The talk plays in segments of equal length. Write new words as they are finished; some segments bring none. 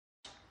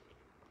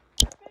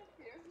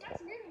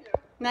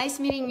Nice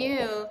meeting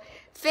you.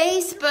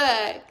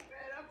 Facebook.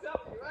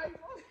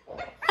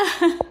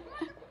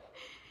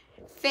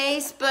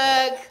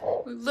 Facebook.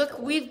 Look,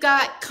 we've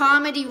got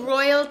comedy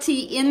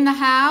royalty in the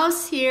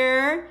house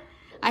here.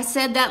 I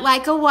said that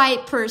like a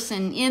white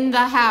person, in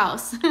the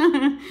house.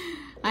 I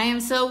am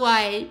so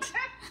white.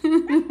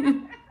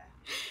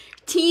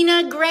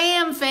 Tina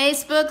Graham,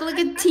 Facebook. Look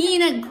at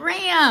Tina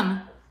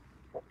Graham.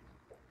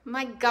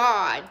 My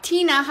God.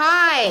 Tina,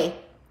 hi.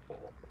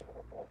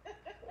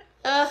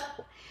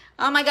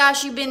 Oh my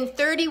gosh, you've been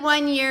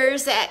 31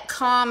 years at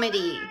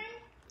comedy.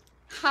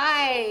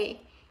 Hi.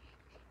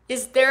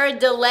 Is there a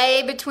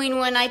delay between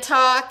when I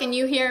talk and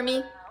you hear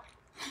me?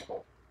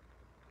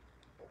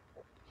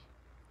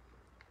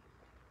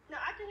 No,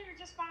 I can hear you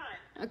just fine.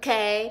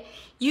 Okay.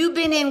 You've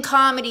been in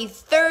comedy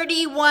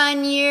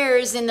 31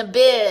 years in the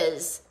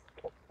biz.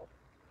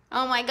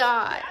 Oh my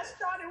God. Yeah, I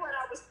started when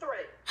I was 3.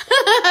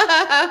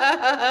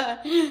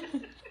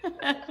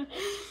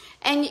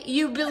 And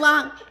you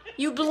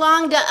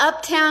belong to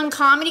Uptown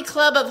Comedy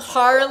Club of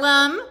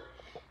Harlem.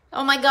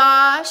 Oh my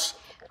gosh.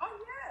 Oh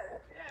yeah.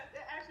 Yeah, they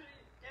actually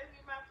gave me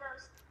my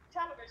first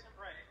television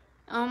break.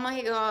 Oh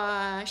my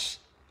gosh.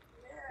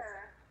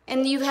 Yeah.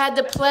 And you've had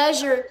the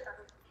pleasure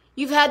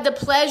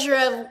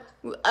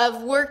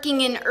of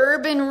working in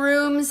urban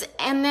rooms,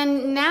 and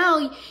then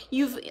now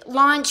you've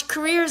launched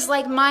careers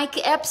like Mike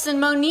Epps and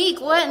Monique.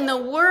 What in the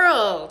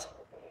world?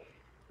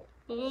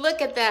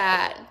 Look at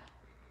that.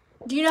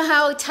 Do you know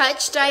how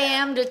touched I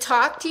am to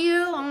talk to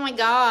you? Oh my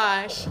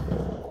gosh.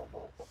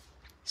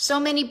 So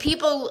many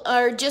people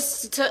are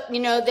just,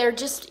 they're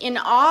just in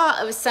awe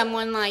of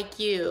someone like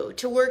you,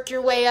 to work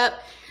your way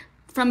up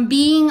from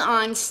being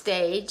on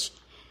stage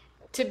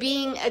to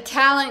being a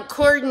talent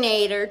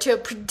coordinator, to a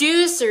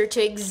producer,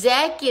 to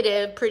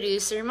executive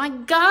producer. My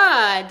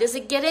God, does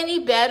it get any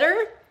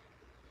better?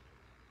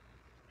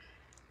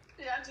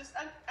 Yeah, I get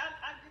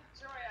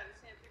joy out of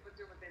seeing people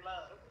do what they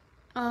love.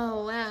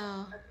 Oh,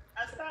 wow.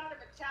 I started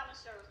with talent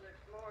shows with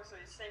mostly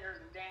singers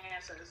and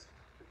dancers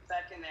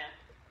back in the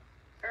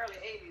early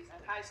 80s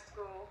in high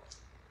school,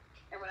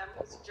 and when I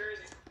moved to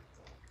Jersey.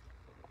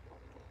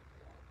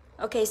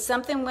 Okay,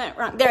 something went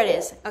wrong. There it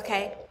is.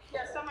 Okay.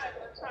 Yeah, somebody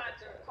was trying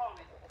to call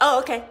me. Oh,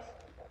 okay.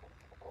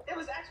 It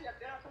was actually a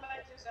bill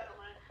collector, so I don't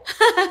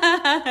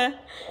mind.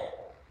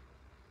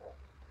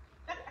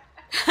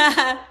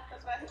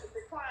 That's why I hit the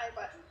decline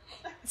button.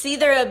 It's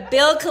either a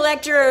bill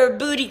collector or a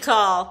booty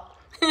call.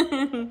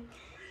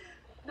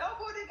 No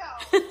booty call.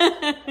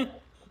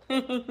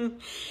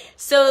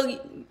 So I'm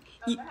going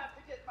to have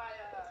to get my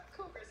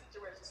cougar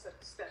situation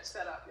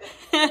set up. But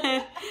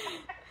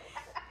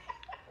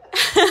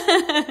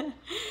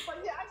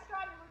yeah, I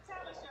started with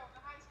talent shows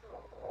in high school.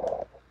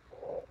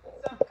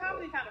 So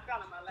comedy kind of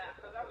fell in my lap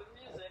because I was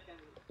music and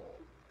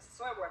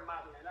swimwear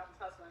modeling. I was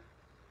hustling.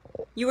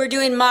 You were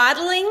doing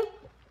modeling?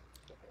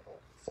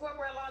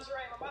 Swimwear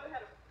lingerie. My mother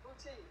had a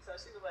boutique, so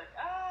she was like,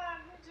 I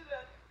need you to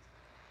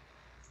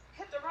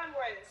hit the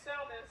runway and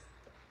sell this.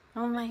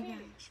 Oh my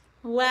bikini. gosh.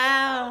 I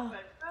Wow. was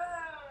like,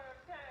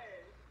 oh,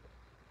 okay.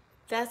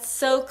 That's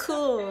so I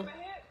cool. became a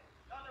hit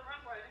on the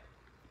runway.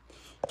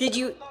 Did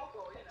you...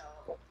 Local, you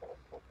know.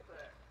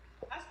 But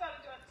I started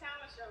doing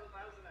talent shows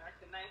when I was in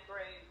like the 9th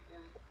grade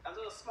in a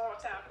little small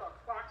town called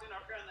Clarkton,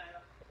 North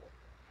Carolina.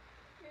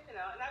 You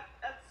know, and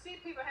I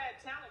see people had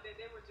talent that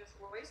they were just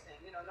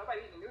wasting. You know,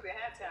 nobody even knew they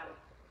had talent.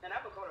 And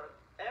I would go to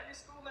every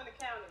school in the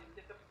county and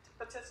get to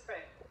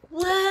participate.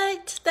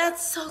 What? That's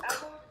so I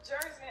cool. moved to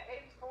Jersey in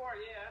 '84,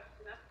 yeah.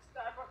 And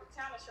I brought the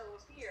talent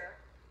shows here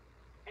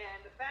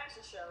and the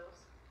fashion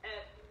shows.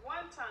 And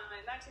one time,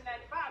 in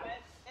 1995, I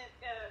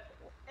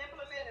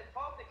implemented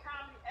both the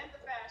comedy and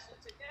the fashion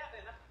together,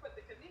 and I put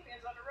the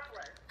comedians on the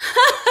runway.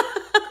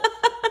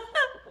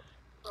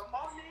 From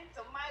Monique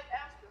to Mike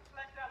Epps to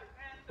Flex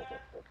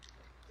Alexander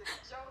to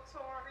Joe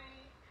Torre,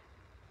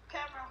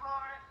 Kevin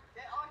Hart,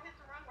 they all hit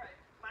the runway.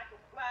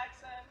 Michael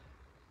Blackson,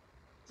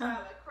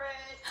 Tyler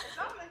Craig, and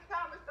some of the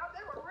comics,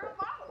 they were real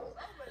models.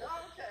 I was like,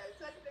 oh, okay,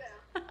 take it down.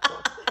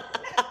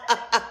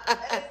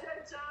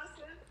 AJ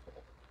Johnson.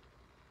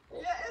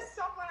 Yeah, it's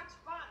so much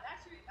fun.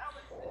 Actually, I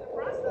was in the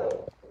process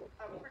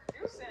of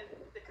producing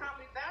the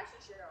comedy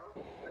fashion show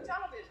for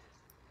television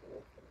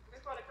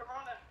before the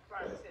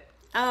coronavirus hit.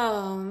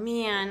 Oh,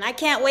 man. I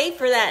can't wait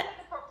for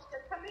that. The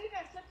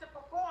comedians get to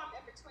perform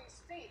in between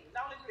scenes.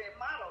 Not only do they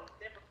model,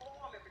 they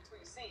perform in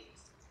between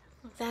scenes.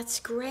 That's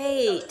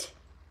great.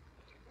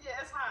 Yeah,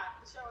 it's hot.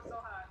 The show is so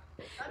hot.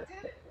 I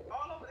did it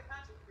all over the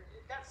country.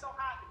 It got so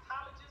hot, the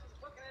colleges was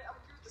booking it. I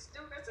would use the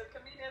students and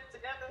comedians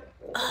together.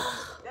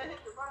 They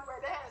hit the runway.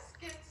 They had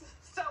skits and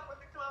stuff with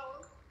the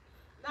clothes.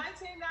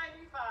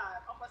 1995,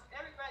 almost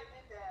everybody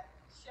in that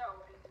show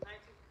in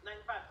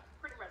 1995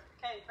 pretty much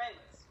became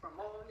famous. From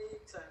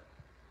Monique to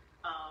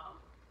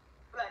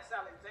Flex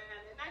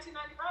Alexander. In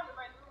 1995,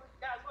 everybody knew who the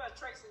guys were.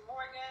 Tracy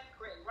Morgan,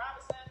 Craig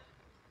Robinson.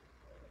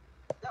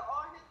 They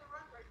all hit the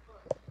runway for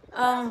it.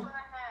 That's what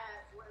I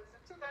had was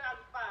in 2005.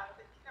 I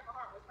think Kevin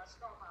Hart was my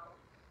star model.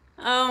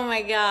 Oh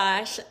my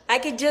gosh. I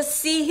could just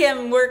see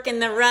him working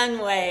the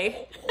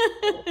runway.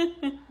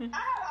 I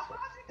had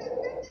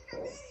 150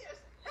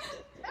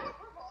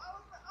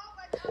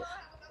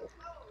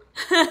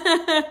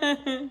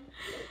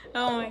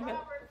 Oh my God.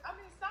 Robert, I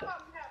mean, some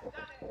of them have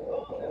done it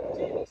all of them.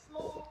 Jimmy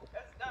Smooth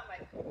has done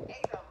like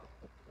 8 of them.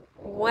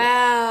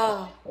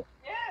 Wow.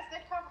 Yes, they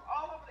come from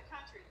all over the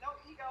country. No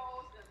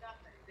egos and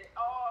nothing. They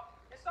all,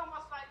 it's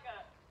almost like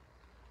a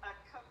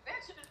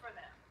convention for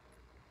them.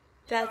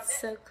 That's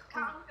so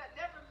cool. Couples that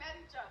never met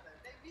each other.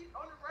 They meet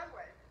on the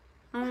runway.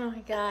 Oh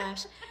my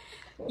gosh.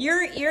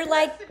 You're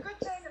like, It's a good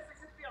thing. It's a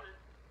good feeling.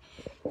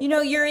 you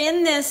know, you're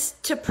in this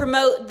to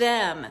promote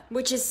them,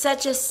 which is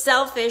such a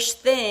selfish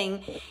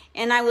thing.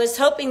 And I was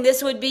hoping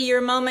this would be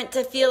your moment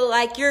to feel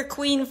like you're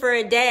queen for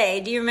a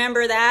day. Do you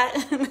remember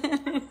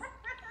that?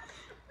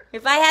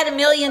 If I had $1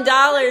 million,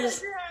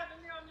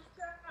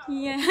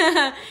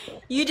 yeah,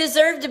 you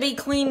deserve to be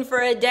queen for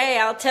a day.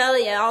 I'll tell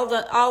you,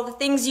 all the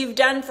things you've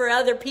done for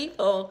other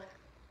people.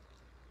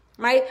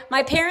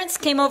 My parents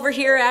came over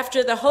here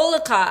after the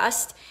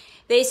Holocaust.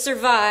 They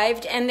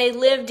survived, and they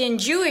lived in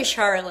Jewish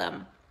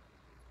Harlem.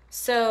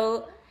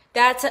 So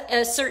that's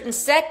a certain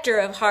sector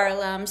of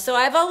Harlem. So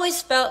I've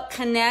always felt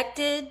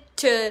connected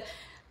to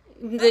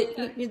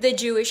the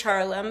Jewish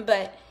Harlem.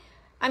 But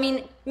I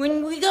mean,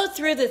 when we go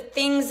through the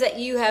things that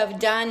you have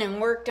done and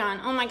worked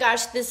on, oh my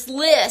gosh, this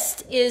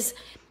list is,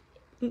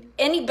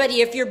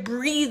 anybody, if you're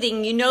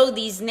breathing, you know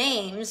these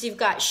names. You've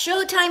got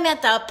Showtime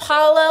at the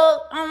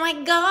Apollo. Oh my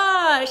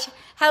gosh,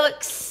 how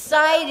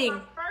exciting.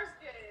 My first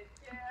gig,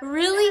 yeah.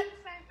 Really?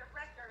 They had the same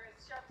director as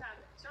Showtime.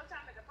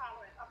 Showtime at the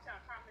Apollo and Uptown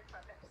Comedy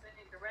Club had the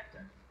same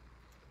director.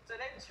 So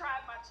they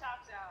tried my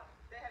chops out.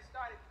 They had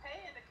started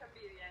paying the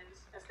comedians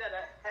instead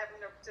of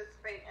having them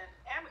participate in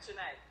amateur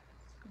night.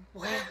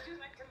 Wow.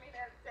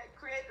 They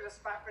created a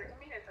spot for the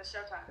comedians at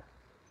Showtime.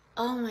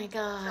 Oh my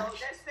So gosh.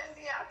 they sent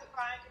me out to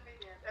find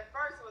comedians. At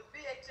first it was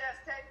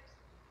VHS tapes.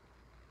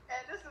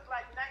 And this is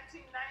like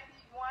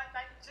 1991,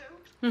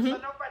 92.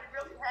 So nobody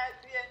really had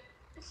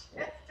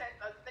VHS tapes.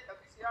 I think a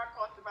VCR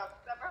cost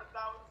about $700.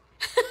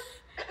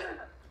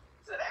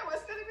 So they were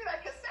sending me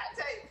like cassette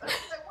tapes. I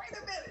was like, wait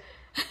a minute.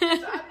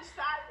 So I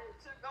decided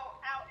to go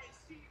out and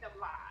see them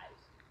live.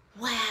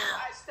 So Wow.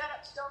 I set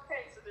up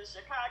showcases in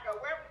Chicago.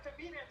 Wherever the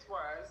comedians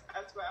was,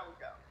 that's where I would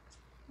go.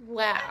 And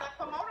Wow.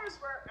 the promoters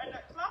were, and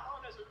the club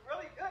owners were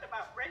really good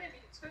about bringing me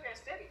to their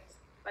cities.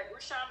 Like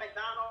Rushion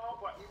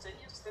McDonald, he's in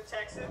Houston,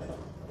 Texas.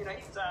 You know,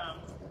 he's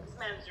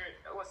manager,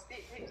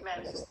 he's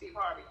manager Steve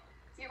Harvey.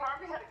 Steve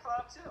Harvey had a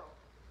club too.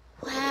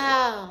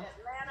 Wow.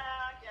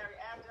 Atlanta, Gary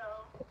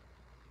Abdo,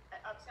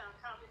 at Uptown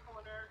Comedy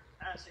Corner,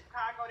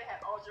 Chicago, they had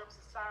All Jokes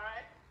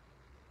Aside.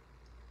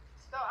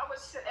 So I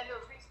was, and it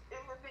would be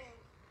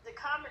the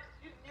comics,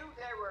 you knew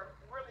they were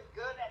really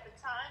good at the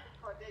time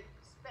because they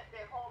spent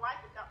their whole life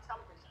without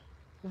television.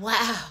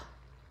 Wow.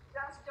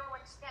 Just doing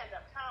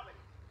stand-up comedy.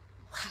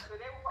 So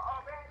they were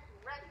already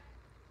ready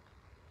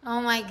Oh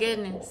my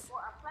goodness. for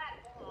a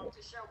platform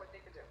to show what they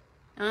could do.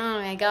 Oh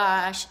my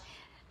gosh.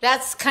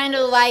 That's kind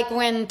of like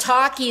when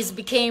talkies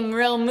became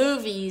real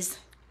movies.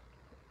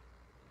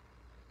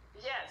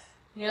 Yes.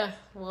 Yeah.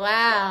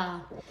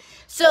 Wow.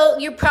 So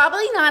you're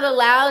probably not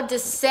allowed to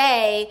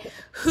say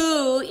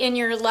who in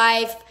your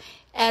life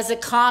as a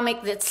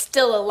comic that's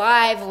still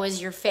alive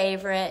was your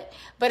favorite.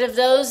 But of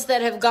those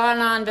that have gone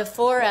on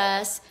before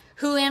us,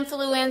 who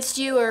influenced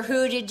you, or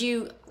who did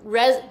you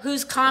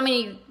whose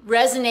comedy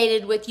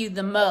resonated with you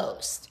the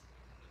most?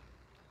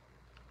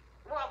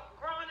 Well,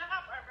 growing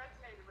up, I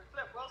resonated with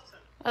Flip Wilson.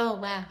 Oh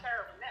wow.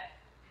 Carol Burnett.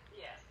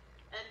 Yeah.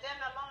 And then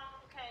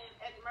along came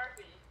Eddie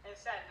Murphy and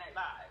Saturday Night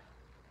Live.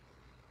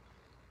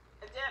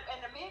 And then in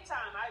the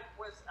meantime, I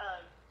was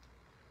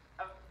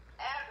an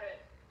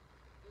avid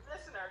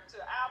listener to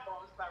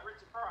albums by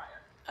Richard Pryor.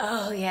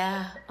 Oh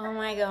yeah. Oh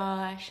my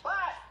gosh.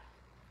 But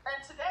in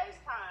today's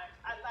time,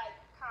 I like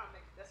comic,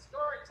 the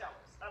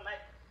storytellers. I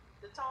like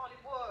the Tony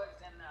Woods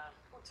and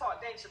who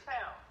taught Dave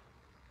Chappelle.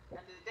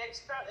 And the Dave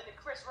Chappelle and the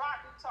Chris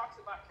Rock who talks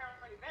about current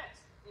events.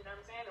 You know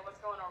what I'm saying? And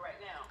what's going on right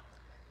now.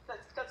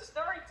 Because the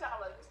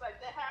storytellers, it's like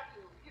they have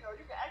you know,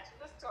 you can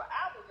actually listen to an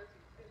album if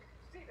you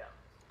see them.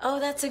 Oh,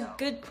 that's a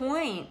good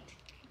point.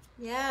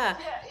 Yeah.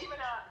 Yeah, even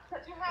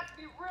because you have to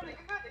be really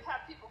good to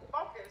have people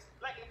focused.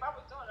 Like if I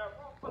was doing a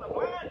room full of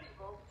blind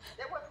people,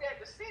 they wouldn't be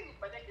able to see me,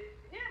 but they could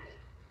hear me.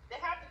 They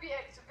have to be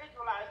able to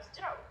visualize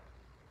the joke.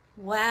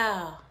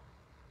 Wow.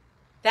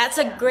 That's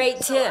a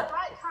great So tip.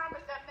 I like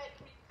comments that make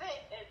me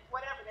think, and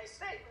whatever they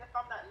say, even if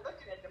I'm not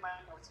looking at them, I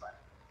know it's funny.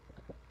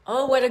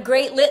 Oh, what a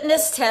great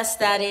litmus test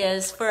that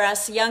is for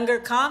us younger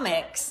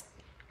comics.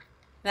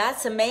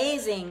 That's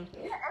amazing.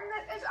 Yeah, and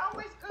it's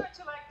always good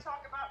to like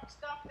talk about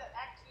stuff that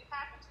actually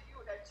happened to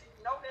you that you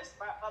noticed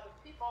by other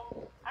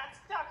people. And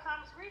still,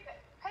 comments, read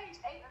that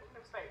page 8 of the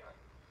newspaper.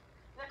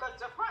 Because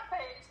the front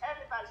page,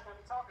 everybody's going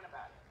to be talking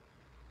about it.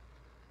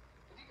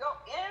 If you go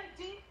in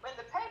deep in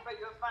the paper,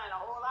 you'll find a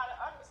whole lot of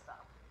other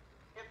stuff.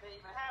 If they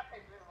even have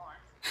paper anymore.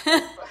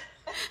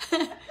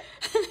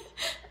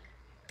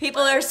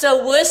 People are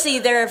so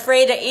wussy, they're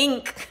afraid of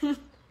ink. Yeah,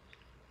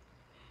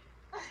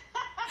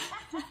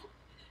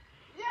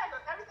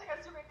 but everything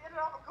else you can get it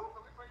off of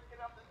Google before you get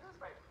it off the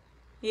newspaper.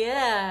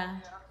 Yeah.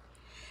 You know?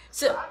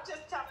 So, I'm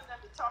just telling them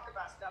to talk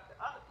about stuff that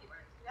other people,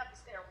 you have to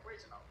stay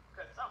original.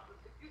 Because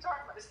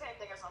talking about the same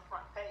thing as on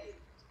front page,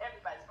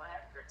 everybody's gonna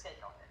have their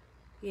take on it.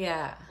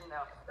 Yeah. You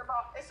know,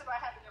 it's about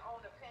having your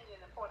own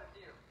opinion and point of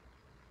view,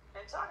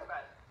 and talk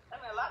about it. I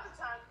mean, a lot of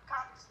times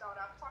comics start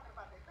out talking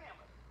about their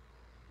family.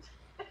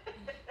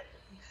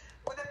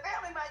 Well, the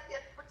family might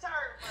get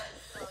perturbed,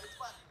 but it's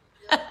funny.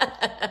 You know?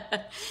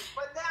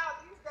 But now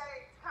these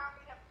days,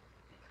 comedy have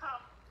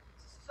become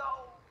so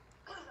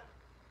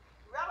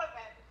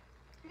relevant.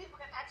 People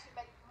can actually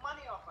make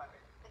money off of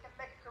it. They can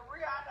make a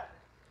career out of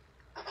it.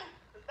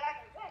 Because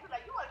back in the day, people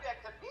like, you want to be a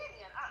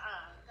comedian?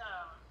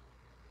 No.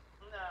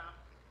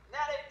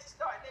 Now they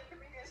start their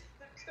comedians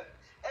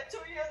at 2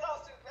 years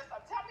old. So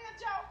tell me a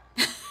joke.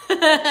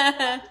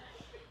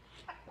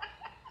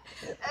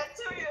 At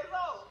 2 years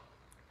old.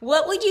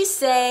 What would you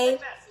say?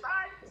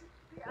 Aspiring to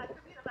be a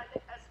comedian, like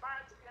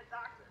aspiring to be a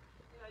doctor.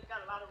 You know, you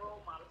got a lot of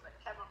role models like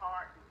Kevin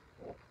Hart.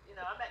 And, you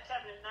know, I met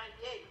Kevin in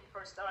 '98 when he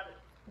first started.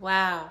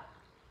 Wow.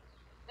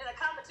 In a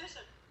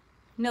competition.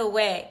 No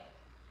way.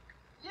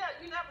 Yeah,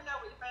 you never know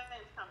where your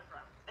family's coming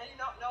from. And you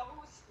don't know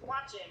who's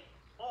watching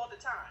all the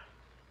time.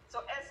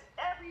 So as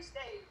every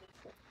stage.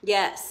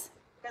 Yes.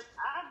 Because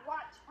I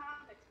watched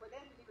comics, but they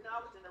didn't even know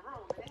I was in the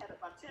room. And they had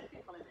about 10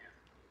 people in there.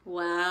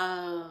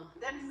 Wow.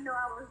 They didn't even know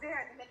I was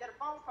there. And then they got a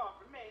phone call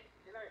from me.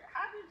 You know,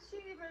 how did she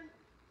even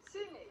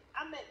see me?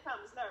 I made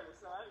comics nervous,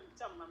 so I didn't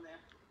tell them I'm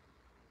there.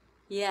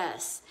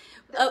 Yes.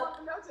 They want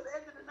to know to the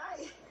end of the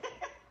night.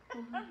 I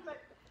was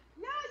like,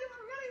 yeah, you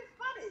were really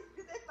funny.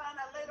 Then they find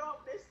out later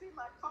on, they see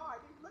my car.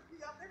 They look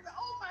me up. They say,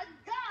 oh my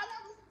God,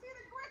 that was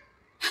Tina Gray.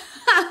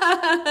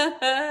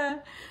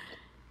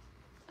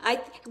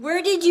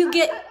 Where did you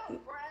get? I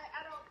don't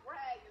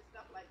brag and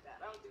stuff like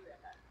that. I don't do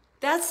that.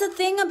 That's the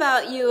thing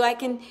about you.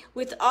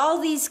 With all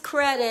these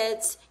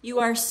credits, you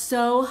are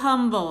so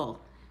humble.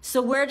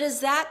 So where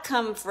does that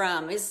come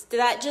from? Is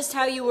that just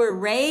how you were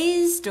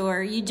raised,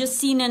 or you just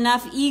seen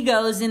enough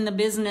egos in the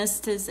business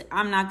to say,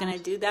 I'm not going to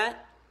do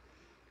that?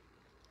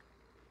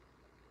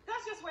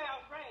 That's just where I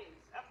was raised.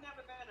 I've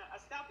never been a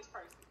selfish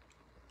person.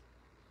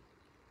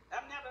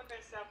 I've never been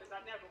selfish.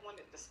 I never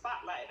wanted the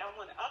spotlight. I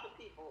wanted other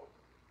people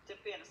to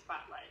be in the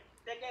spotlight.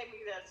 They gave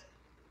me this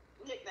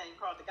nickname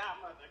called the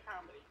Godmother of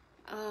Comedy.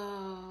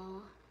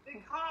 Oh.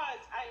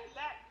 Because I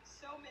let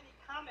so many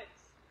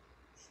comics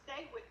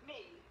stay with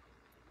me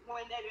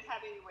when they didn't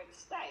have anywhere to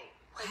stay.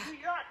 So New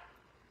York,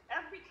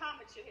 every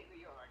comic should hit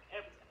New York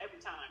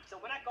every time. So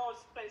when I go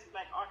to places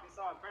like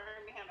Arkansas,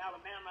 Birmingham,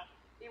 Alabama,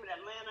 even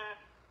Atlanta,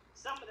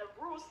 some of the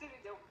rural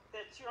cities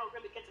that you don't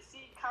really get to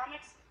see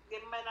comics,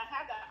 they may not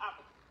have that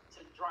opportunity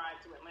to drive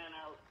to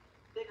Atlanta or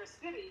bigger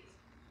cities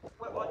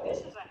where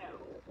auditions are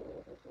held.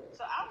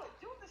 So I would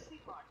do the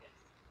sea markets.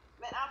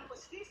 Man, I would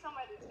see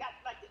somebody that's got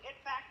like the it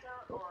factor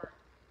or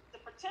the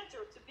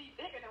potential to be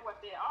bigger than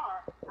what they are.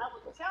 I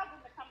would tell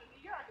them to come to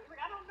New York. Like,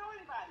 I don't know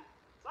anybody.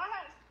 So I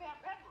had a spare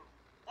bedroom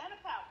and a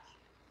couch.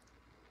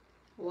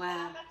 Wow.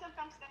 And I let them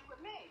come stay with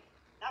me.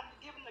 I would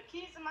give them the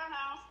keys to my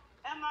house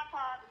and my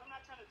car because I'm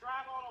not trying to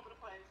drive all over the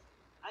place.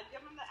 I'd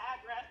give them the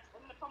address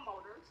and the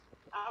promoters.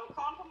 I would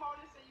call the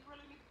promoters and say, you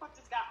really need to put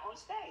this guy on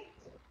stage.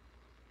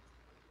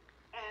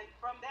 And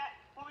from that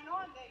point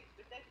on,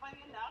 if they're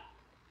funny enough,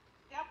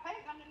 they'll pay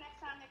them the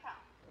next time they come.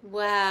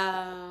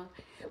 Wow.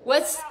 Now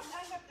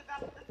you have to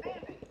develop the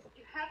fan base.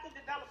 You have to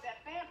develop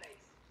that fan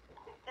base.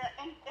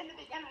 In the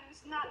beginning,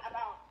 it's not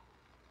about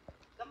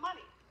the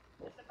money.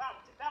 It's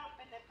about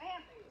developing the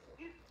fan base.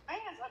 These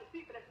fans are the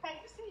people that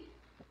pay to see you.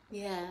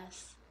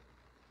 Yes.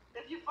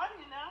 If you're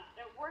funny enough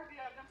and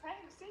worthy of them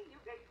paying to see you,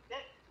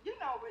 you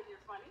know when you're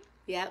funny.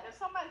 Yep. If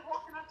somebody's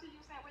walking up to you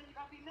saying, when you're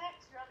going to be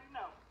next, you already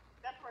know.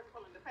 That person's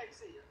willing to pay to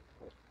see you.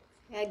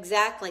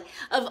 Exactly.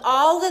 Of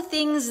all the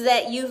things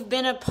that you've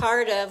been a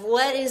part of,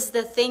 what is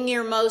the thing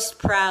you're most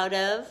proud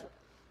of?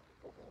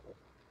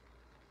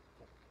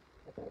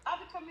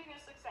 Other comedian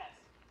success.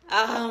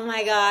 Oh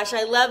my gosh,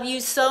 I love you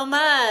so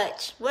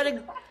much. What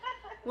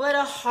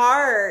a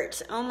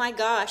heart. Oh my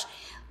gosh.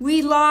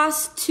 We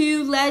lost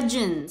two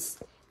legends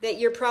that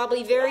you're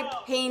probably very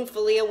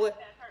painfully aware.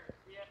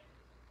 Yeah.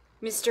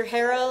 Mr.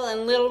 Harrell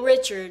and Little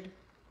Richard.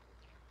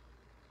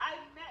 I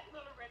met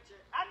Little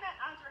Richard. I met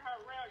Andre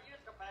Harrell years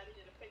ago, but I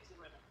didn't get a picture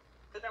with him.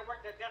 Because I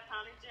worked at Def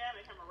County Jam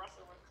and him and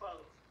Russell were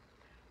close.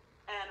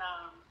 And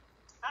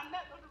I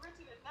met Little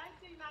Richard in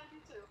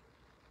 1992.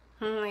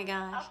 Oh my I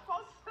gosh.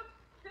 posted a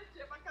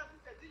picture. My cousin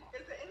said, is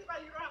there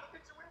anybody you don't have a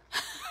picture with?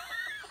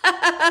 I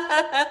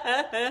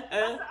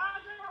said,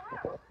 Andre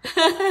Harrell.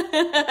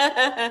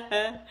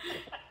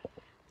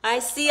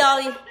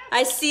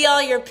 I see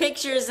all your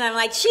pictures and I'm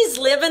like, she's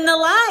living the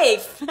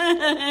life.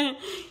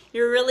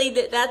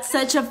 That's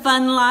such a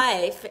fun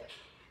life.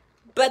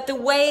 But the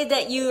way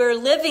that you are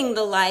living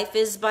the life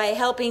is by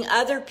helping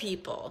other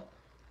people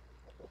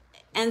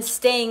and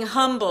staying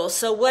humble.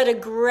 So what a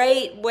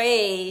great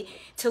way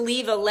to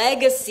leave a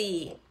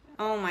legacy.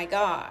 Oh my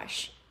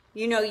gosh.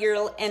 You know,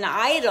 you're an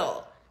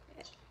idol.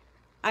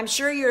 I'm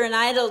sure you're an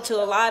idol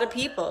to a lot of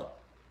people.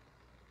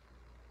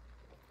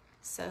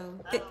 So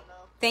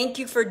thank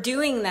you for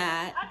doing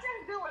that. I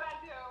just do what I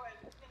do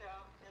and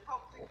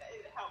hopefully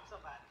it helps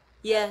somebody.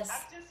 Yes.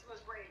 I just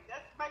was raised.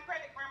 My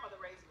great grandmother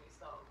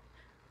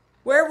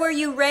Where were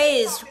you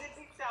raised? In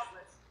the deep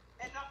Southwest,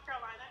 in North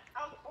Carolina.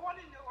 I was born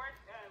in Newark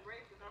and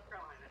raised in North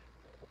Carolina.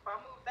 But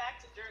I moved back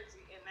to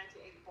Jersey in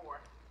 1984.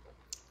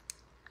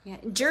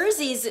 Yeah,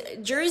 Jersey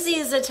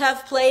is a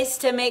tough place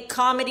to make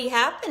comedy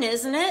happen,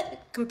 isn't it?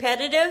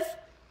 Competitive.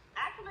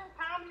 Actually,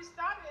 comedy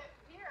started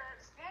here,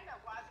 stand-up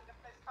wise, in a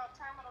place called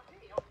Terminal D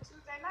on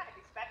Tuesday nights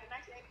back in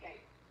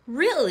 1988.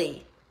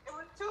 Really? It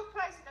was two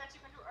places that you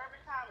can do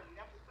urban comedy.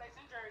 That was a place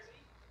in Jersey.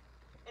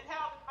 It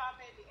held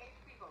about maybe 80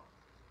 people.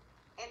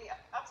 And the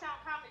Uptown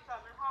Comedy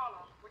Club in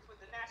Harlem, which was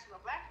the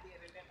National Black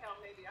Theater, that held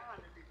maybe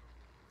 100 people.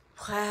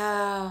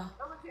 Wow.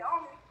 It was the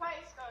only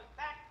place, because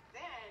back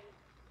then,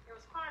 it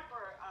was hard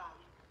for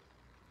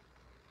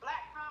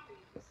black comedy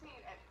to be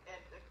seen at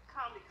the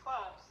comedy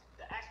clubs,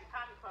 the actual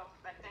comedy clubs,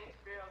 like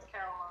Dangerfield's,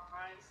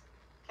 Caroline's,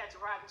 Catch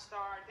a Rising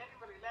Star. They didn't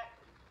really let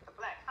the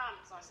black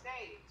comics on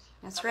stage.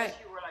 That's right.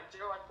 Unless you were like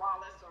George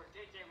Wallace or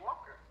J.J.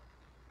 Walker.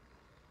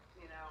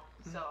 You know,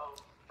 so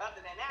other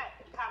than that,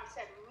 the comics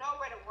had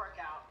nowhere to work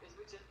out,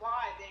 which is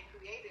why they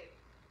created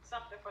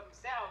something for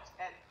themselves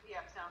at the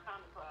Uptown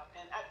Comedy Club.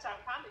 And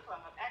Uptown Comedy Club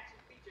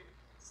actually featured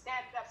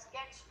stand-up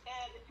sketch,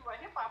 and if you were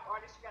a hip-hop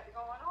artist, you got to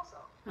go on also.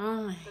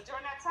 Oh my. So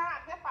during that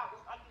time, hip-hop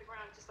was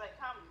underground just like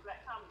comedy,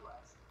 black comedy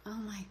was. Oh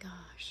my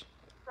gosh.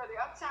 So the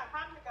Uptown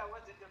Comedy Club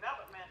was the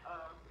development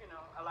of,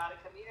 a lot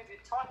of comedians.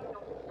 It taught them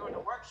during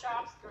the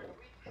workshops, during the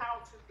week, how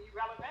to be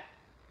relevant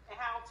and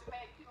how to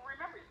make people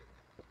remember you.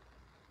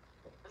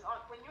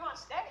 When you're on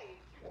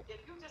stage, if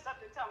you just up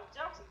there telling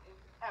jokes and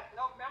have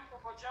no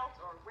memorable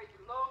jokes or way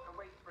you look or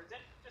way you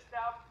present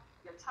yourself,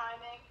 your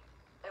timing,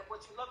 and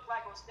what you look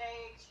like on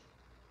stage,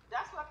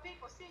 that's what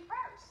people see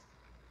first.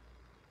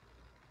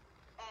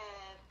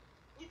 And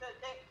either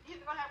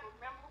gonna have a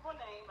memorable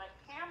name, like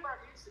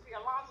Hamburger used to be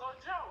Alonzo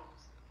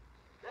Jones.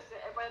 But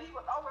he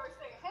would always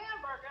say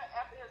Hamburger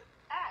after his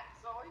act,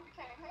 so he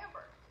became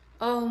Hamburger.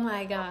 Oh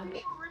my God. So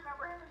people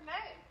remember his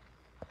name.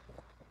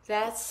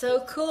 That's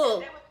so cool.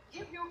 And they would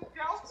give you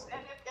jokes,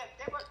 and if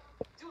they would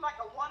do like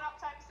a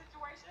one-up type of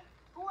situation,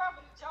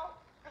 whoever the joke,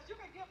 because you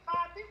can give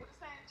 5 people the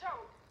same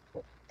joke,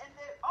 and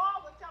they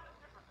all would tell it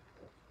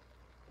differently.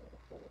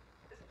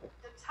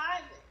 The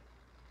timing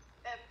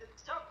and the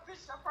joke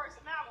fits your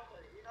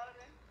personality, you know what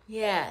I mean?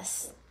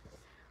 Yes.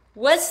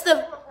 What's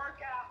the... They would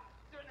work out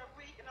during the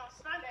week, and on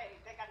Sunday,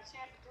 they got a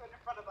chance to do it in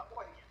front of an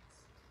audience.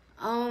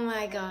 Oh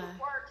my God.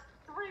 Work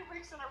 3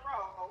 weeks in a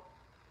row,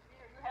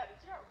 you had a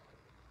joke.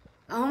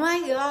 Oh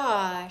my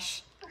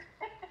gosh.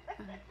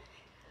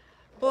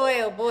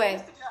 Boy, oh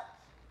boy.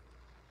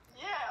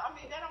 Yeah, I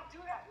mean, they don't do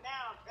that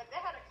now. But they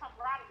had a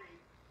camaraderie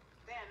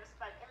then. It's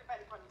like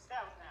everybody for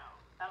themselves now.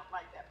 I don't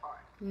like that part.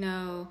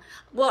 No.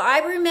 Well, I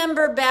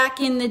remember back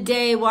in the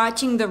day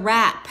watching the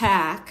Rat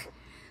Pack,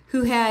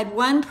 who had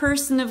one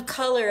person of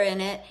color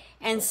in it,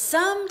 and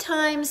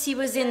sometimes he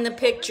was in the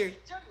picture.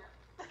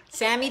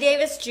 Sammy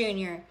Davis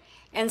Jr.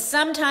 And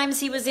sometimes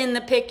he was in the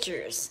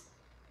pictures.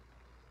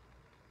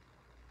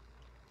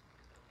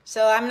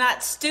 So I'm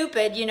not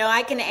stupid,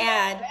 I can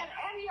add.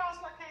 And he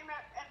also came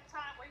at a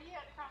time where he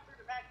had to come through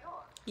the back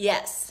door.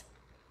 Yes.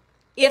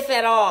 If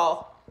at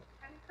all.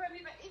 And he couldn't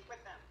even eat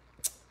with them.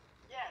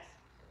 Yes.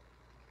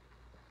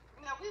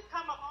 We've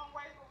come a long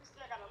way, but we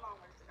still got a long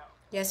ways to go.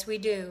 Yes, we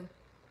do.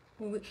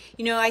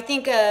 I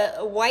think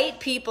white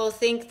people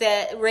think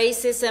that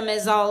racism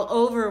is all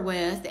over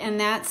with, and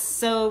that's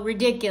so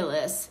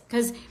ridiculous.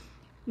 Because,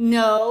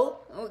 no,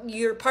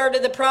 you're part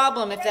of the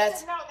problem if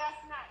that's... No, that's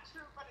not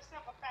true, for the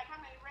simple fact,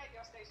 how many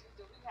radio stations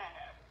do we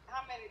have?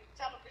 How many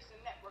television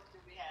networks do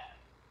we have?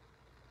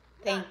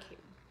 Thank you.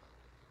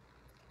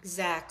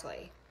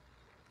 Exactly.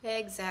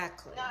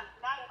 Exactly. Not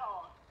at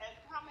all. And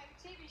how many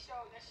TV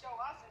shows that show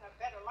us in a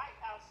better light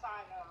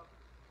outside of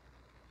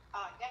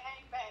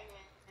gang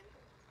banging and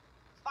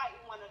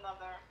fighting one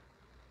another?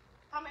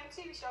 How many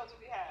TV shows do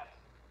we have?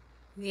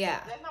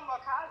 Yeah. There's no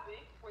more Cosby,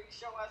 where you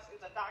show us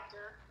as a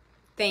doctor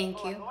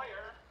Thank or you. a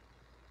lawyer.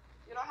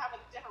 You don't have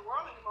a different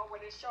world anymore where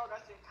they showed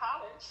us in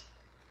college.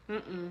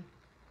 Mm-mm.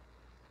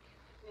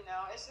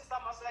 It's just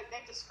almost like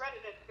they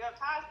discredited Bill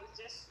Cosby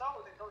just so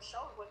that those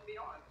shows wouldn't be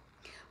on.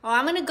 Well,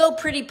 I'm going to go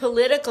pretty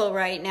political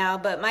right now,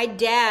 but my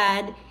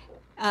dad,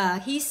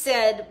 he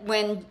said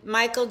when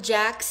Michael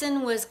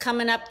Jackson was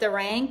coming up the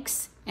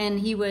ranks and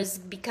he was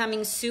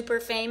becoming super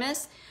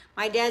famous,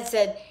 my dad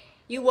said,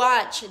 you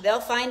watch,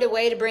 they'll find a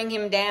way to bring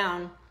him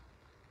down.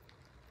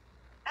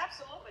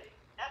 Absolutely.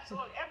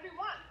 Absolutely.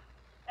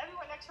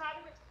 Everyone that tried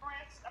to with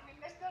Prince, I mean,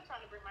 they're still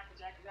trying to bring Michael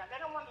Jackson down. They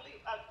don't want to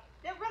leave,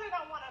 they really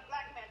don't want a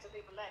black man to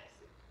leave a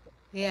legacy.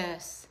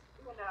 Yes.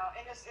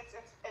 And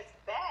it's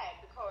bad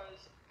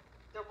because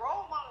the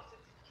role models that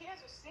the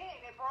kids are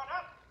seeing, they're brought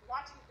up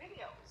watching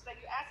videos.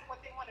 Like you ask them what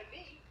they want to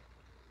be.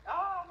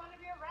 Oh, I want to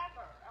be a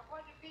rapper. I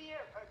want to be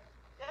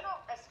they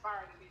don't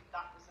aspire to be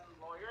doctors and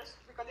lawyers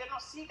because they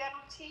don't see that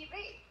on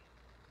TV.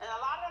 And a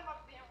lot of them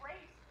are being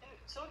raised. And as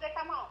soon as they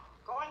come home,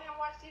 go in there and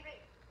watch TV.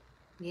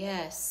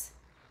 Yes.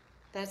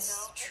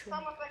 That's true. It's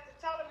almost like the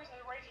television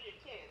is raising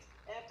your kids.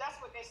 And if that's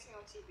what they see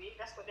on TV,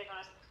 that's what they're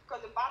going to...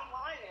 Because the bottom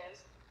line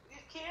is,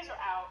 these kids are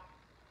out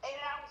 8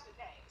 hours a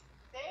day.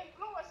 their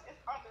influence is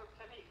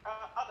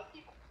other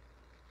people.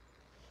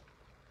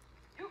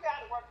 You got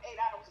to work 8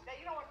 hours a day.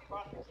 You don't want to be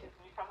bothering your kids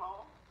when you come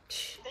home.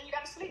 Then you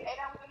got to sleep 8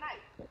 hours a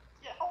night.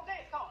 Your whole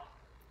day is gone.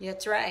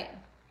 That's right.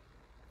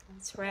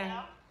 That's right.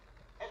 You know?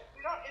 If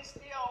you don't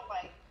instill,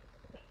 like,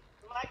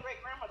 my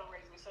great-grandmother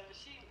raised me, so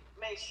she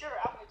made sure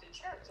I went to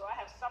church, so I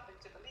have something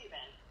to believe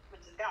in,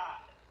 which is God.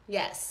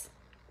 Yes.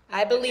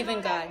 I believe in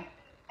God.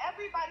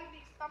 Everybody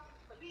needs something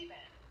to believe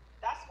in.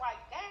 That's why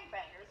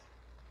gangbangers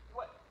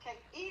can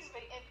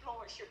easily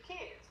influence your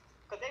kids,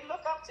 because they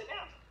look up to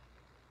them.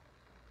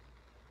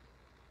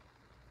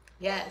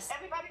 Yes.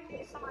 Everybody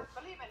needs someone to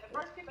believe in. The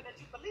first people that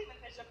you believe in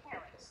is your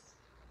parents.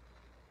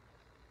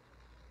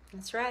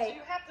 That's right. So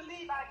you have to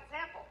lead by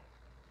example.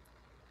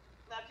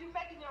 Now, if you're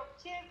making your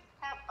kids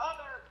have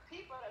other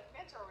people that's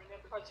mentoring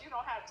them because you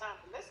don't have time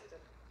to listen to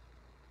them,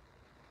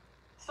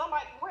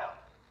 somebody will.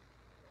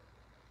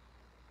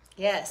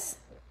 Yes.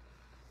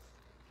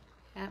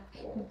 Yeah.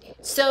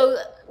 So,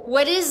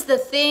 what is the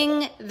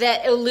thing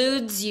that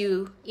eludes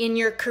you in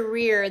your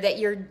career that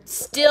you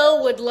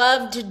still would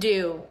love to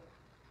do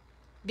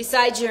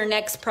besides your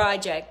next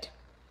project?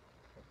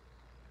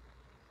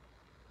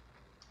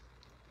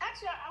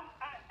 Actually, I'm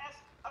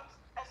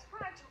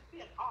aspiring to be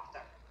an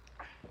author.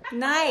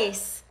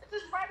 Nice.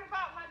 Just write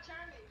about my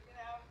journey, you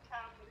know,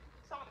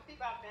 some of the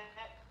people I've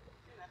met,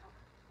 you know.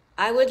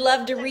 I would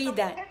love to And read some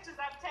that. pictures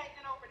I've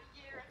taken over the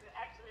years to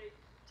actually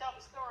tell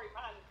the story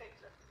behind the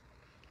picture.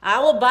 I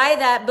will buy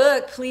that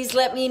book. Please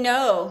let me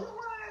know. You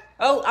would?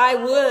 Oh, I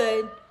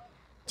would.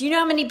 Do you know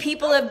how many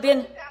people have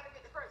been... You have to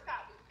get the first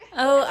copy.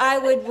 Oh,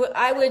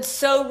 I would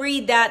so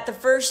read that the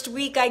first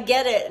week I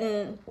get it,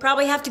 and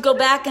probably have to go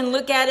back and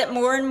look at it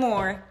more and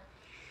more.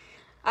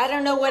 I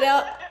don't know what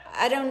else.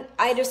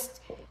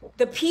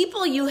 The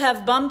people you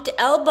have bumped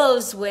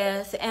elbows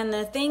with and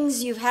the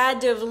things you've had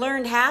to have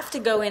learned have to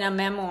go in a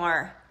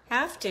memoir.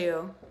 Have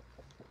to.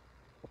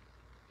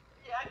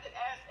 Yeah, I get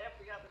asked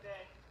every other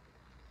day.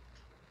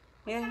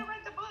 Yeah. When can I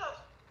write the book?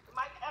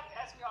 Mike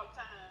asks me all the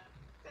time.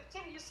 He said,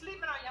 Timmy, you're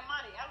sleeping on your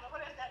money. I was like,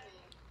 what does that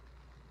mean?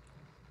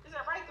 He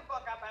said, write the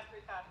book. I'll buy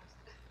 3 copies.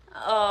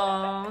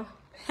 Oh.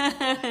 I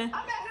met him.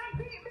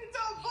 He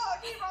told a book.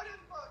 He wrote his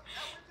book. I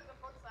went to the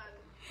book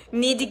signing.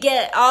 Need to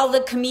get all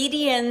the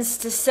comedians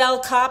to sell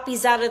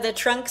copies out of the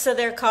trunks of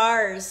their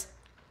cars.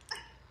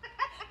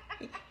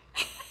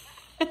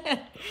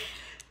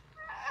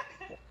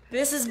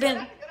 This has been...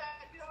 That's a good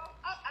idea.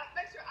 I'll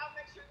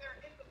make sure they're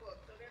in the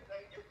book. So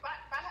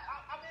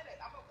I'm in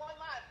it. I'm at one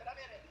line, but I'm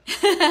in it.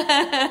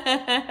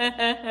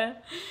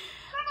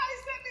 Somebody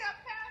sent me a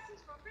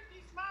passage from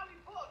Ricky Smiley's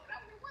book. And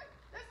I said, what?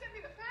 They sent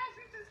me the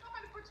passage and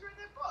somebody put you in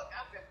their book.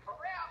 I said, for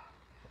real?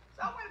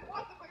 So I went and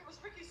bought the book. It was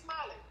Ricky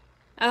Smiley.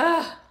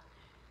 Ah.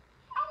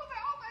 I was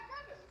like, oh my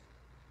goodness.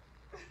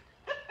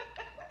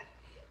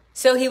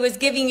 So he was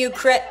giving you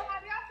credit.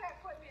 Somebody else had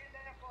put me in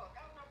that book.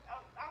 I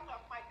don't know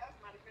if Mike Gus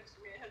might have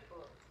mentioned me in his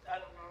book.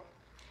 I don't know.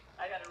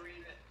 I got to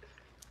read it.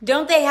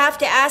 Don't they have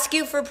to ask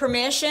you for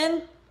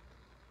permission?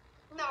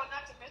 No,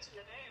 not to mention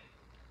your name.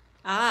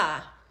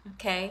 Ah,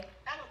 okay.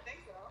 I don't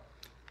think so.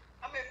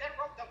 I mean, they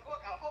wrote the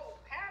book, a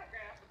whole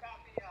paragraph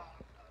about me, a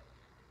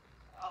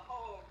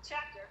whole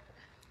chapter.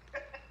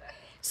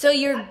 So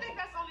you're... I think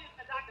that's only in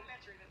the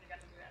documentary that they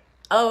got to do that.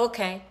 Oh,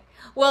 okay.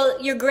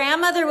 Well, your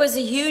grandmother was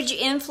a huge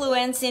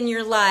influence in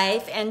your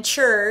life and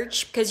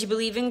church because you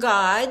believe in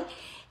God.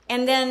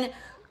 And then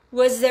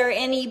was there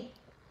any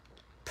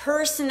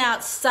person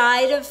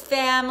outside of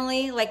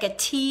family, like a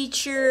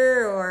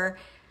teacher or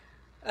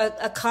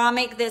a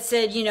comic that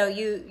said, you know,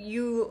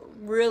 you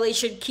really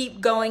should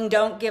keep going,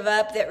 don't give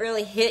up, that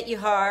really hit you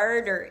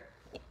hard? Or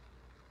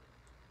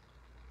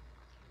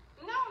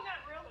No,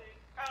 not really.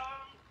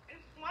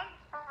 It's one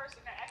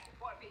person that actually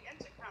brought me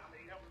into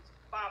comedy. That was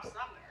Bob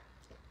Sumner.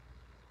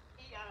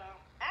 He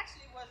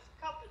actually was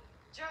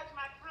judged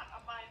my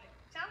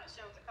talent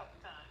shows a couple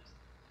times.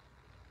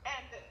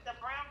 And the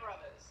Brown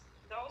brothers,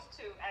 those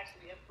two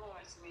actually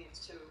influenced me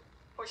to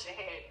push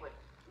ahead with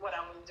what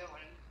I was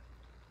doing.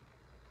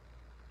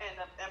 And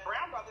the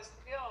Brown brothers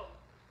still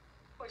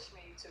push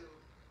me to,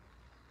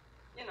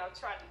 you know,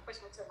 try to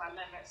push me to my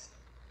limits.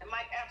 And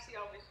Mike Epps, he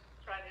always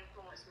tried to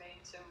influence me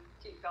to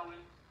keep going,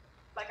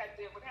 like I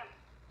did with him.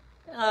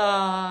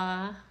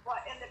 Aww.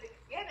 Well, in the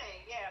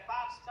beginning, yeah,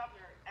 Bob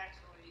Sumner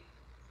actually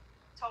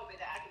told me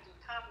that I could do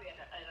comedy at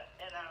a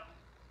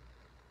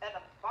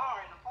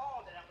bar in a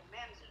hall that I was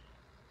managing.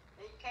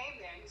 And he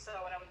came there and he saw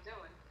what I was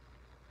doing.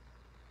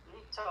 And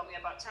he told me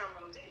about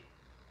Terminal D.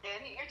 And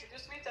he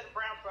introduced me to the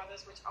Brown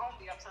Brothers, which owned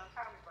the Uptown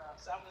Comedy Club.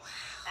 So I was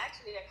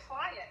actually a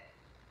client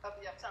of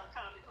the Uptown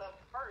Comedy Club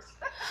first.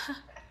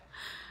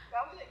 So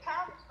I would get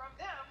comedy from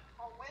them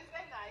on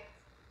Wednesday nights.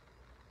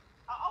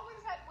 I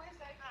always had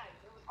Wednesday nights.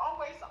 It was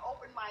always an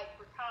open mic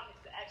for comics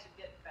to actually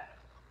get better.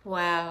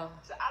 Wow.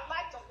 So I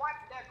like to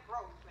watch their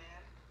growth,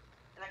 man.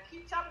 And I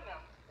keep telling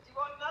them, if you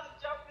want another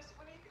joke this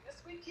week,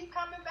 keep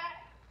coming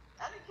back.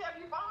 I don't care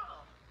if you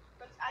bomb.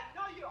 But I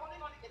know you're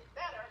only going to get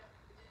better.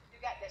 You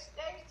got that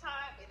stage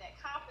time and that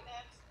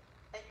confidence,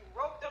 and you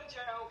wrote them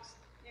jokes,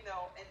 you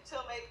know,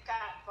 until they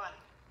got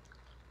funny.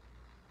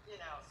 You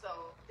know,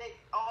 so it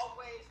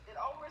always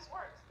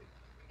works. You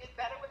get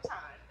better with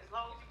time as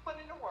long as you put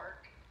in the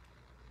work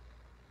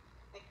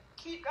and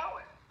keep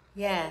going.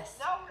 Yes.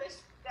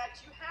 Notice that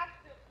you have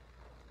to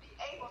be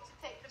able to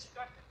take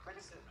constructive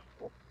criticism.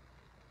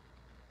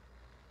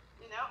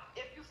 You know,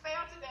 if you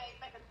fail today,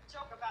 make a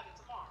joke about it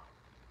tomorrow.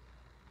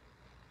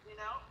 You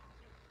know,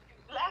 you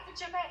laugh at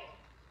your pain.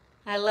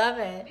 I love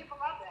it.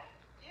 People love that.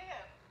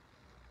 Yeah.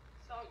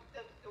 So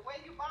the way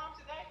you bomb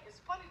today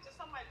is funny to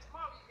somebody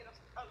tomorrow. You get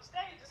on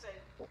stage and say,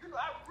 you know,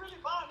 I really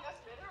bombed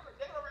yesterday.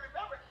 They're going to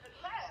remember it and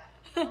laugh.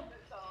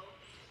 So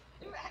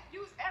you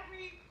use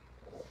every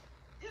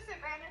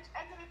disadvantage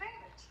as an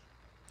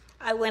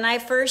advantage. When I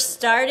first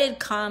started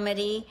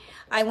comedy,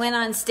 I went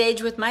on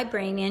stage with my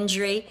brain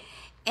injury,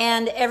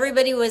 and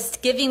everybody was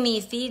giving me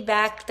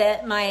feedback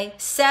that my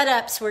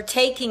setups were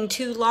taking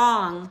too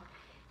long,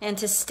 and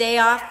to stay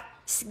off,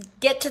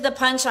 get to the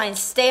punchline,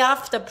 stay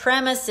off the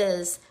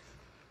premises.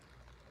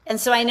 And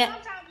so sometimes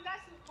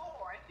less is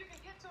more. If you can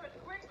get to it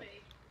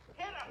quickly,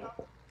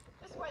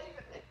 this way you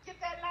can get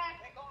that laugh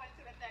and go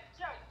into the next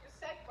joke. You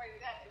can segue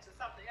that into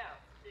something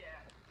else. Yeah.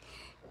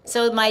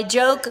 So my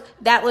joke,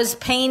 that was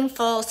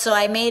painful, so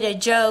I made a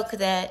joke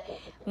that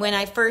when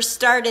I first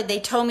started, they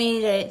told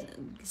me to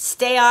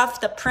stay off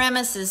the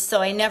premises,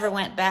 so I never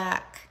went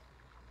back.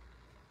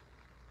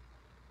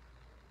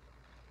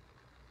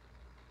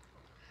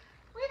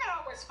 We can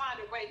always find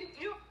a way.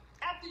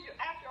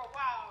 After a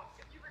while,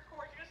 if you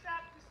record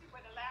yourself, you see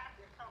where the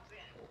laughter comes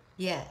in.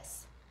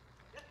 Yes.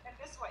 And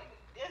this way,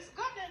 it's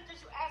good that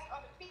you ask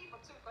other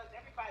people too, because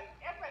everybody's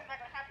not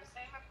going to have the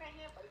same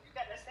opinion, but if you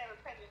got that same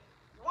opinion,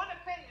 one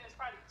opinion is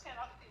probably 10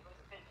 other people's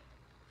opinion.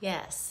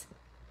 Yes.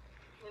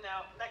 You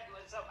know, like,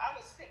 so I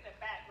was sitting in the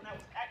back when I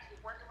was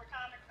actually working with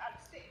comics. I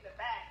would sit in the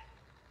back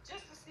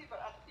just to see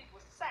what other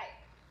people would say.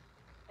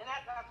 And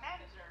as a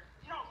manager,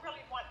 you don't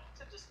really want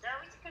to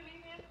discourage the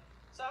comedian.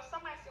 So if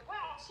somebody said,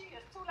 well, she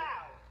is too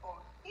loud, or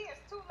he is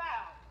too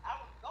loud, I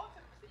would go to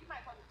them and say, you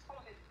might want to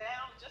tone it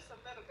down just a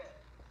little bit.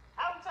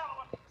 I would tell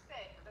them what people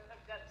say, because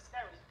that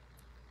discourages me.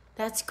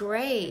 That's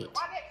great.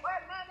 Why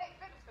not they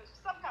finish? Because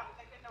some comics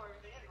think they know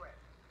everything anyway.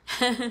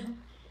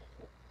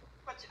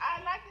 But I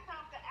like the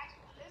comics that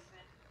actually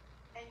listen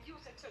and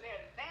use it to their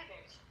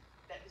advantage,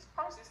 that this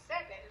person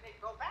said that, and they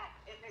go back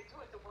and they do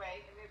it the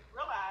way, and they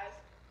realize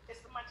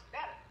it's much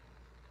better.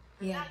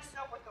 Yes. Now you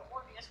know what the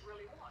audience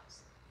really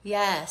wants.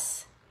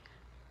 Yes.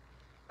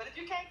 But if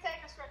you can't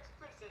take constructive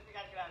criticism, you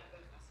got to get out of the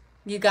business.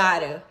 You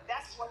got to.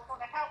 That's what's going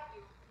to help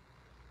you.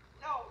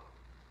 No,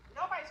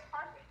 nobody's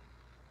perfect.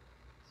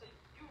 So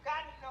you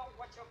got to know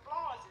what your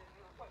flaws is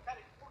and what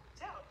better you can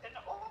tell than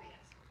the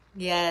audience.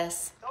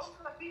 Yes. Those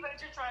are the people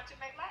that you're trying to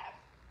make laugh.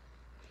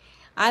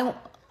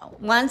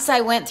 Once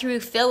I went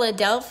through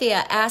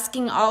Philadelphia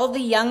asking all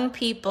the young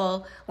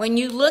people, when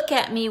you look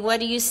at me, what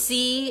do you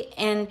see?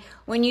 And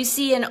when you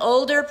see an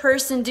older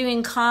person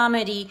doing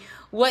comedy,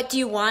 what do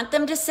you want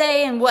them to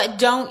say and what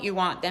don't you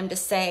want them to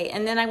say?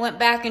 And then I went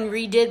back and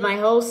redid my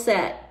whole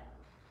set.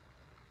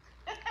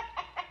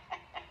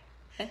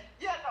 Yeah,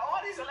 the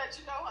audience will let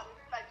you know how to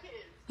do like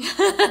kids.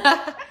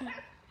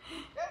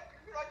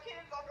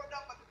 Kids don't know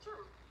nothing but the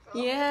truth. So.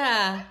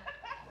 Yeah.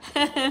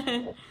 They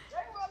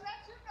will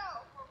let you know,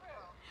 for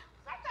real.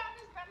 Sometimes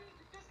it's better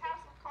to just have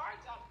some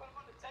cards out, put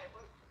them on the table.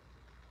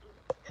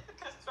 Get the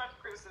constructive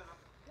criticism.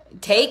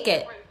 Take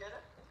it.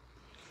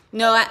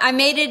 No, I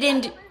made it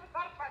into... I never even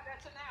thought about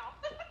that till now.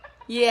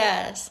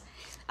 Yes.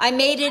 I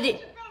made it... How did you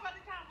feel about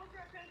the time? What's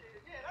your opinion?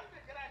 Yeah, that would be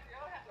a good idea.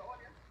 I'll have the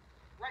audience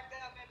write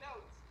down their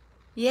notes.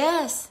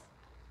 Yes.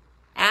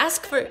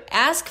 Ask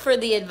for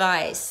the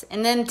advice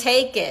and then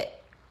take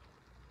it.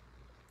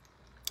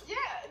 Yeah,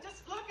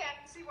 just look at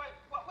it and see what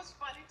was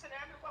funny to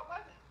them and what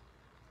wasn't.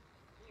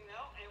 You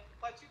know, and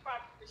what you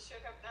probably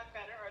should have done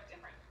better or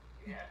different.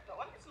 Yeah, the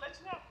audience will let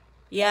you know.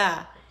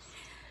 Yeah.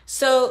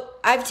 So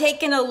I've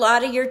taken a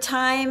lot of your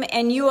time,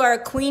 and you are a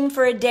queen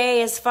for a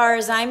day as far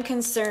as I'm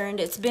concerned.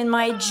 It's been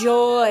my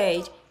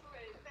joy.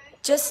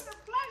 Just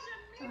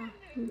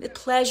a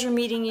pleasure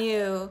meeting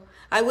you.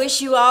 I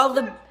wish you all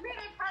the...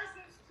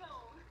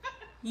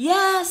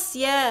 Yes,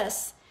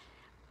 yes.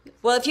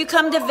 Well, if you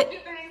come to...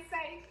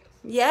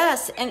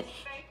 Yes, and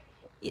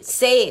it's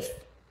safe.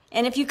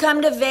 And if you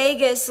come to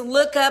Vegas,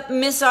 look up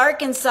Miss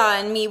Arkansas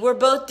and me. We're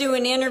both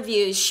doing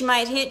interviews. She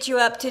might hit you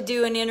up to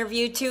do an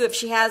interview too if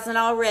she hasn't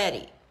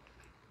already.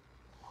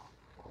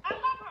 I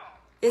love her.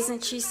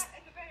 Isn't she? At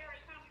the Bay Area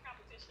Comedy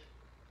Competition.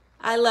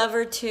 I love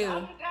her too. She hit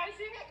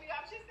me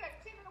up. She said,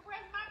 "Tina,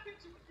 where's my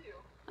picture with you?"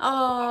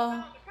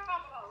 Oh.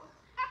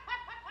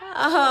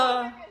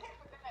 Oh.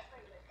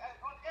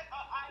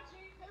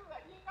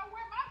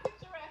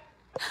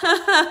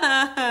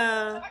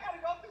 I gotta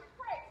go through the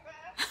breaks,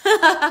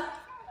 man.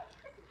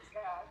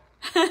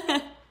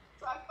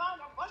 So I found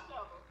a bunch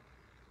of them.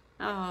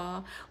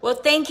 Oh, well,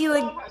 thank you.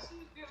 She's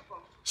beautiful.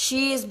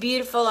 She is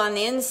beautiful on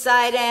the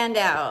inside and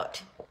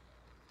out.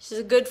 She's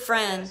a good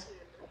friend.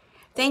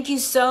 Thank you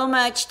so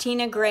much,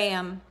 Tina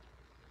Graham.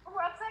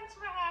 Well, thanks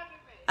for having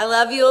me. I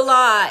love you a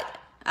lot.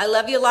 I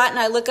love you a lot, and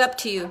I look up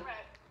to you. All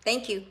right.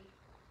 Thank you.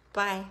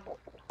 Bye.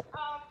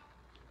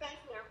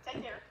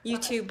 You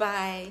too,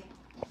 bye.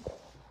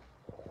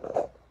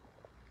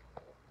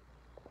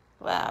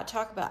 Wow,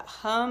 talk about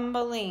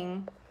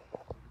humbling.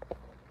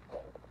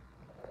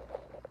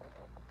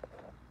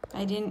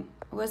 I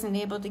wasn't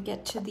able to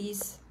get to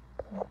these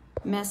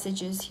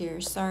messages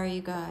here. Sorry,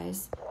 you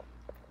guys.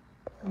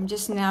 I'm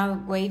just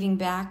now waving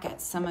back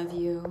at some of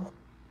you.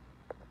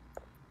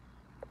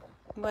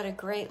 What a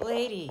great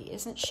lady.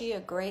 Isn't she a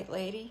great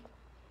lady?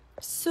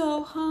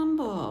 So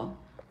humble.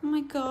 Oh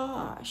my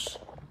gosh.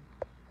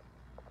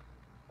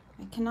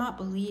 I cannot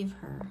believe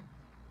her.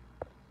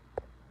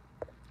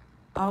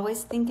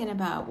 Always thinking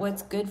about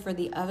what's good for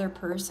the other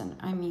person.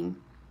 I mean,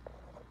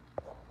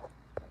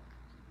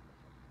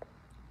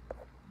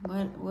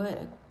 what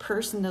a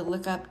person to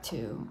look up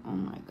to. Oh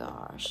my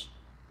gosh.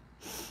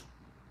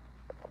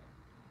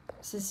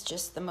 This is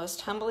just the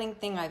most humbling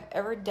thing I've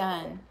ever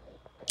done.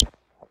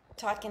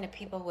 Talking to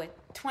people with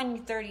 20,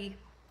 30,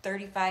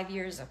 35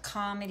 years of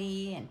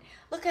comedy. And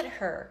look at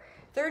her,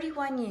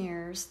 31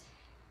 years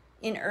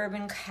in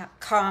urban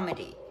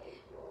comedy.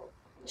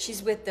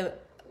 She's with the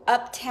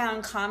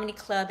Uptown Comedy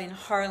Club in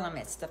Harlem.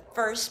 It's the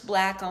first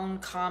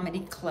Black-owned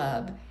comedy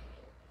club.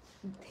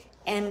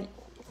 And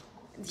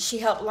she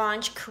helped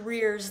launch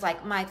careers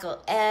like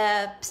Michael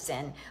Epps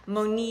and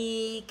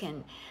Monique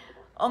and,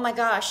 oh my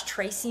gosh,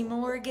 Tracy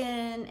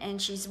Morgan. And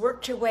she's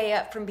worked her way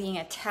up from being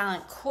a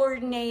talent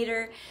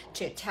coordinator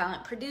to a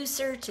talent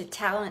producer to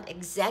talent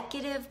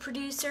executive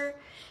producer.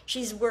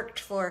 She's worked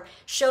for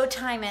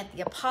Showtime at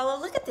the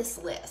Apollo. Look at this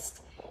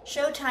list.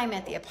 Showtime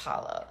at the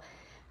Apollo,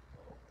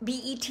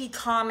 BET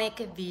Comic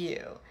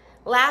View,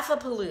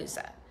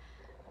 Laugh-A-Palooza,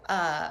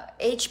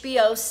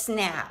 HBO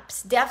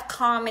Snaps, Def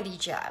Comedy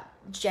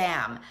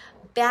Jam,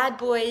 Bad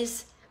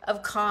Boys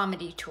of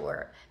Comedy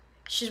Tour.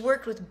 She's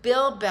worked with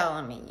Bill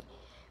Bellamy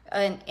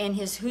and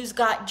his Who's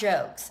Got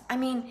Jokes. I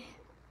mean,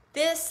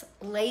 this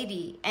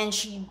lady, and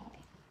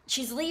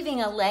she's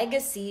leaving a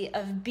legacy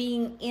of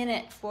being in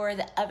it for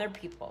the other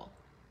people.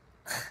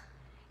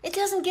 It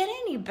doesn't get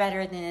any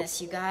better than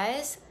this, you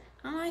guys.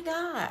 Oh my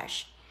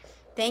gosh.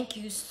 Thank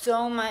you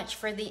so much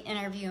for the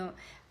interview.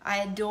 I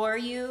adore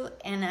you,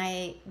 and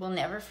I will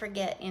never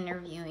forget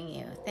interviewing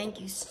you. Thank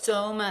you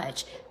so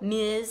much,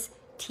 Ms.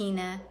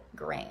 Tina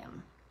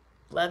Graham.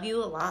 Love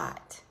you a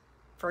lot,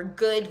 for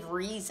good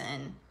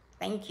reason.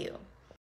 Thank you.